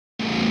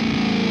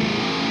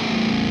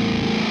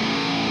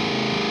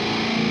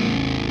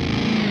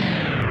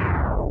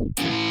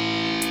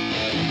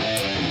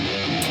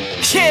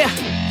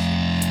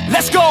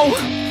Let's go.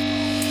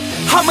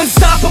 I'm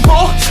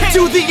unstoppable,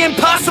 do the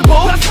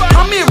impossible.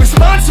 I'm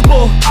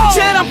irresponsible,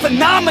 yet I'm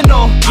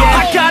phenomenal.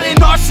 I got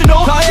an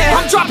arsenal,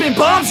 I'm dropping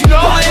bombs, you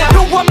know.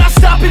 No, I'm not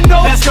stopping,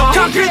 no.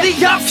 Conquer the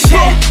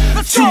obstacle.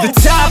 To the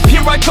top,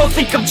 here I go,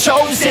 think I'm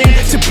chosen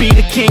to be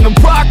the king of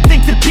rock,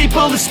 think the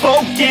people have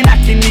spoken. I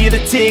can hear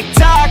the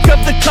tick-tock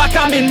of the clock,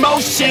 I'm in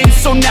motion.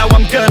 So now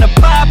I'm gonna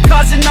pop,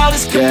 causing all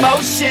this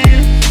commotion.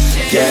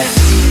 Yeah,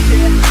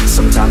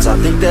 sometimes I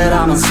think that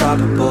I'm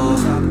unstoppable.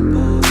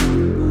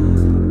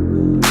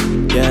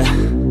 Yeah,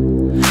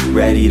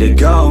 ready to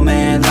go,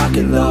 man, lock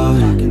and load.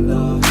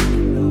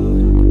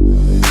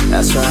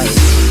 That's right,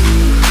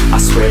 I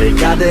swear to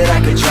God that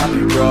I could drop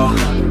it, bro.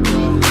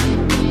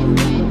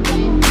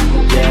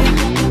 Yeah,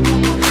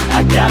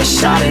 I got a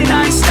shot and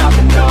I ain't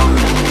stopping, no.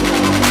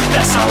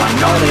 That's how I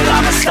know that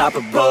I'm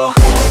unstoppable.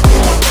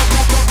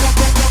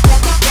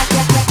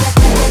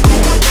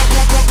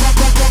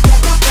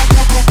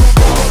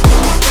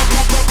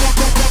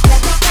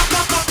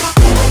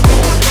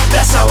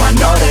 That's how I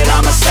know that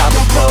I'm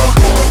unstoppable.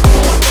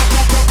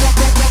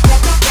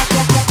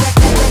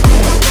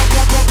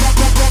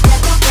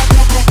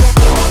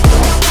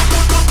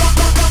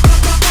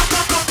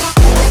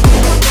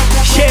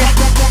 Yeah,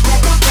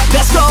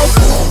 let's go.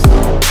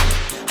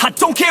 I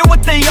don't care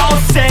what they all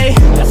say.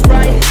 That's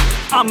right,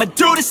 I'ma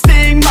do this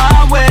thing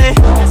my way.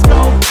 Let's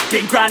go.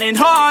 Been grinding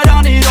hard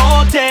on it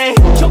all day.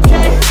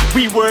 Okay,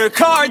 we work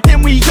hard,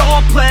 then we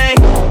all play.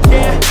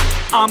 Yeah,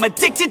 I'm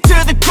addicted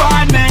to the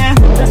grind, man.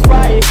 That's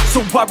right,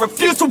 so I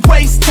refuse to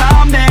waste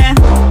time, man.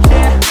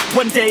 Yeah,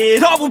 one day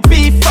it all will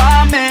be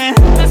fine, man.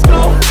 Let's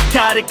go.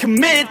 Gotta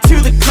commit to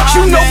the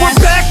climb, you know, man.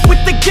 We're back with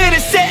the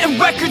Guinness, setting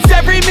records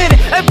every minute,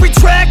 every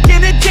track.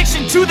 An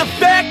addiction to the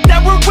fact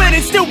that we're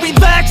winning. Still we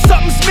lack,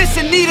 something's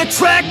missing. Need a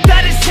track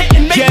that is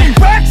hitting, making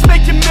racks,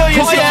 making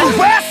millions. If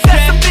you ask,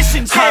 that's a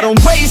mission. I don't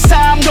waste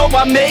time, no,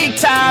 I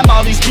make time.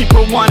 All these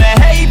people wanna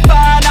hate,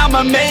 fine,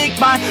 I'ma make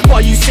mine.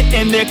 While you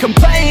sitting there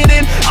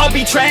complaining, I'll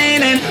be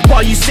training.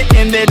 While you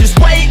sitting there just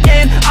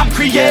waiting, I'm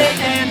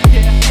creating.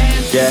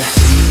 Yeah,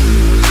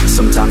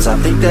 sometimes I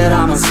think that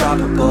I'm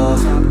unstoppable.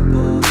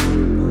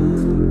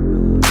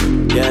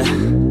 Yeah,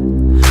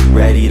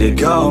 ready to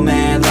go,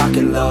 man, lock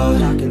and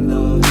load.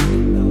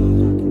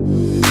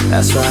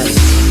 That's right,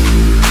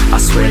 I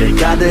swear to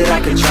God that I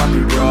could drop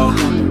it, bro.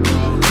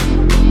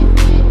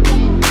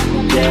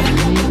 Yeah,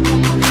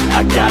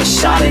 I got a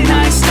shot and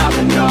I ain't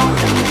stopping, no.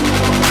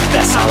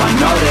 That's how I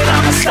know that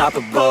I'm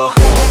unstoppable.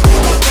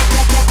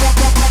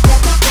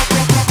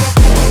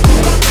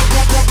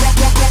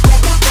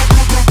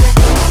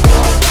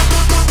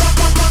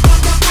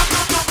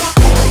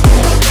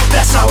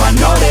 That's how I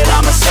know that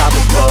I'm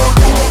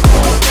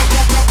unstoppable.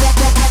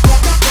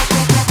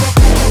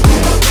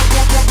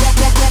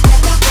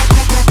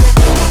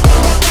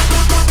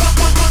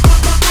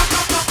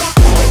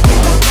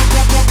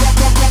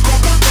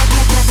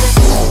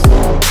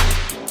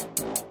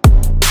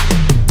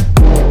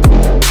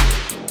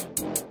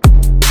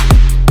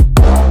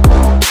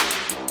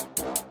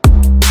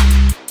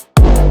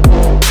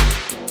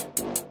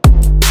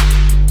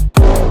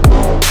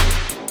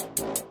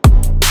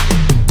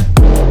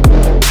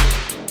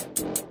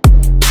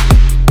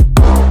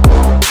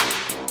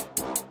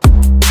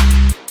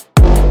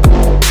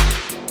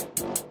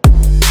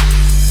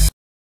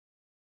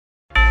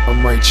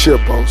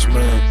 Chipos,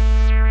 man,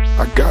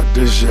 I got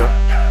this, yeah.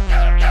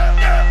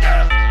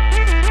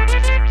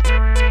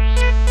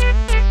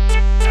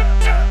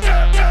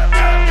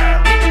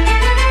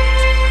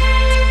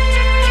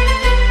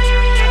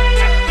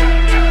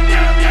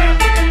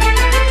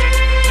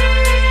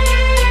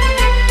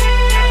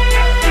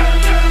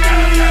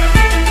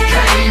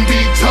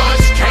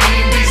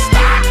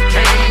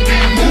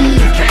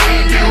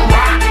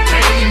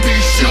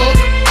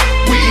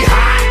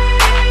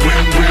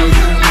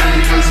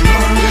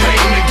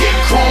 Came to get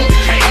crunk,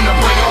 came to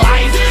bring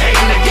life,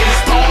 came to get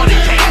stoned.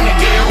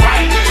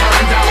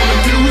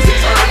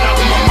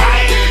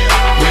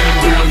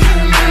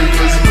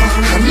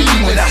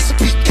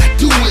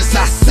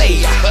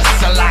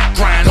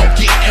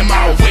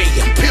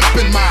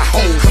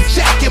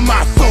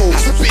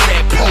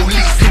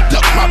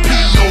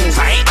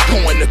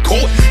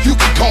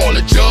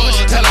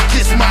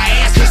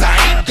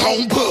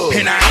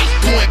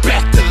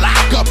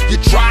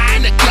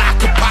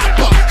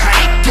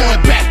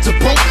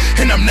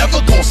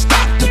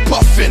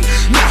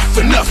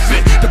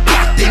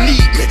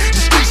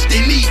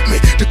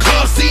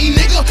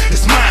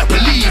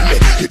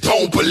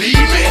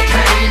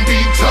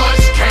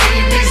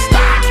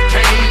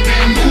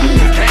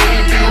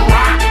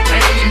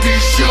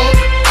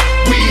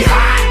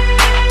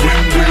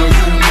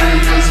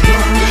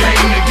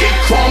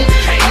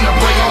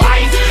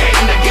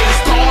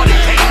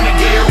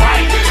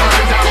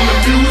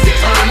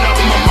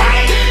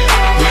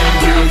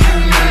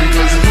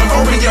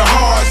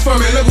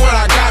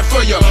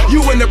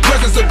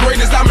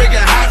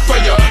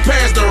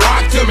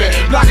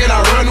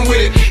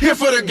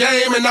 Here for the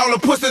game and all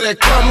the pussy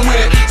that come with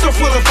it. So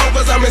full of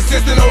focus, I'm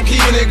insisting on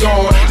keeping it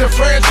going. The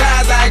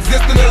franchise, I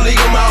exist in a league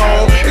of my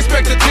own.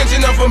 Expect attention,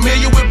 I'm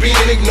familiar with being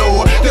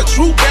ignored. The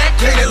true back,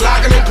 painted,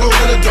 locking and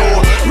closing the door.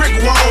 Brick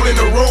wall in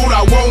the road,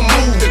 I won't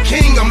move. The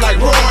king, I'm like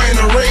Roy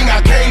in the ring, I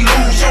can't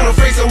lose. Show the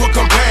face of what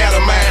compare to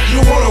mine.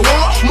 You wanna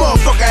walk?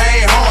 Motherfucker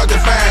ain't hard to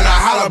find. I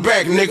holler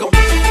back, nigga.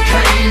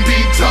 Can't be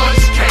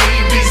touched,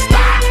 can't be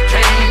stopped,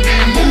 can't be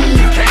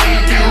moved,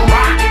 can't be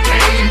rocked,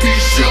 can't be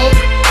shook.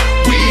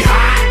 We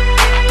hot.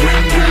 When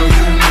will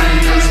you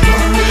niggas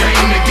learn?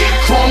 Came to get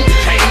crunk,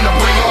 came to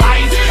bring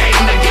life,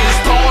 came to get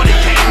started,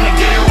 came to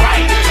get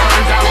right.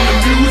 Turn down the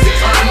music,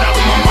 turn up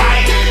my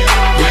mic.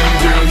 When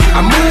will you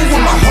I move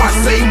when my heart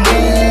say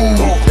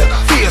move.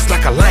 Feels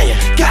like a lion,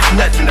 got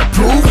nothing to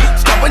prove.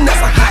 Stubborn as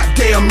a hot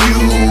damn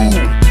mule.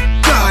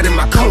 God in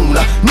my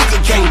corner, nigga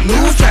can't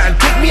lose. Try to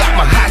take me out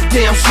my hot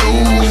damn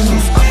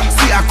shoes.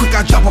 See how quick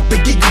I drop up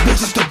and get you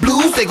bitches the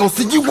blues. They gon'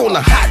 see you on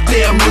the hot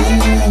damn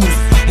news.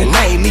 And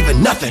I ain't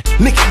leaving nothing,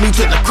 linking me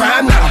to the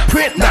crime. Not a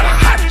print, not a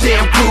hot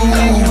damn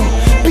clue.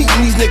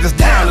 Beating these niggas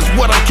down is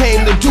what I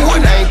came to do.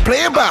 And I ain't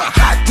playing by a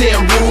hot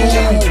damn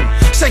rule.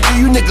 Shaking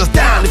you niggas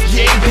down if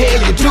you ain't paying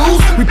your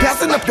dues. We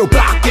passing up your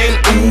block and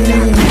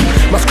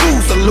ooh, my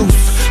screws are loose.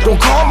 Don't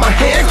call my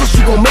hand cause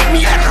you gon' make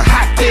me act a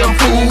hot damn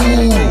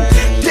fool.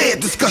 Dead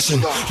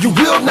discussion, you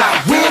will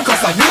not win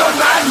cause I will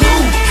not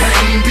lose.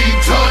 Can't be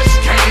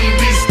touched.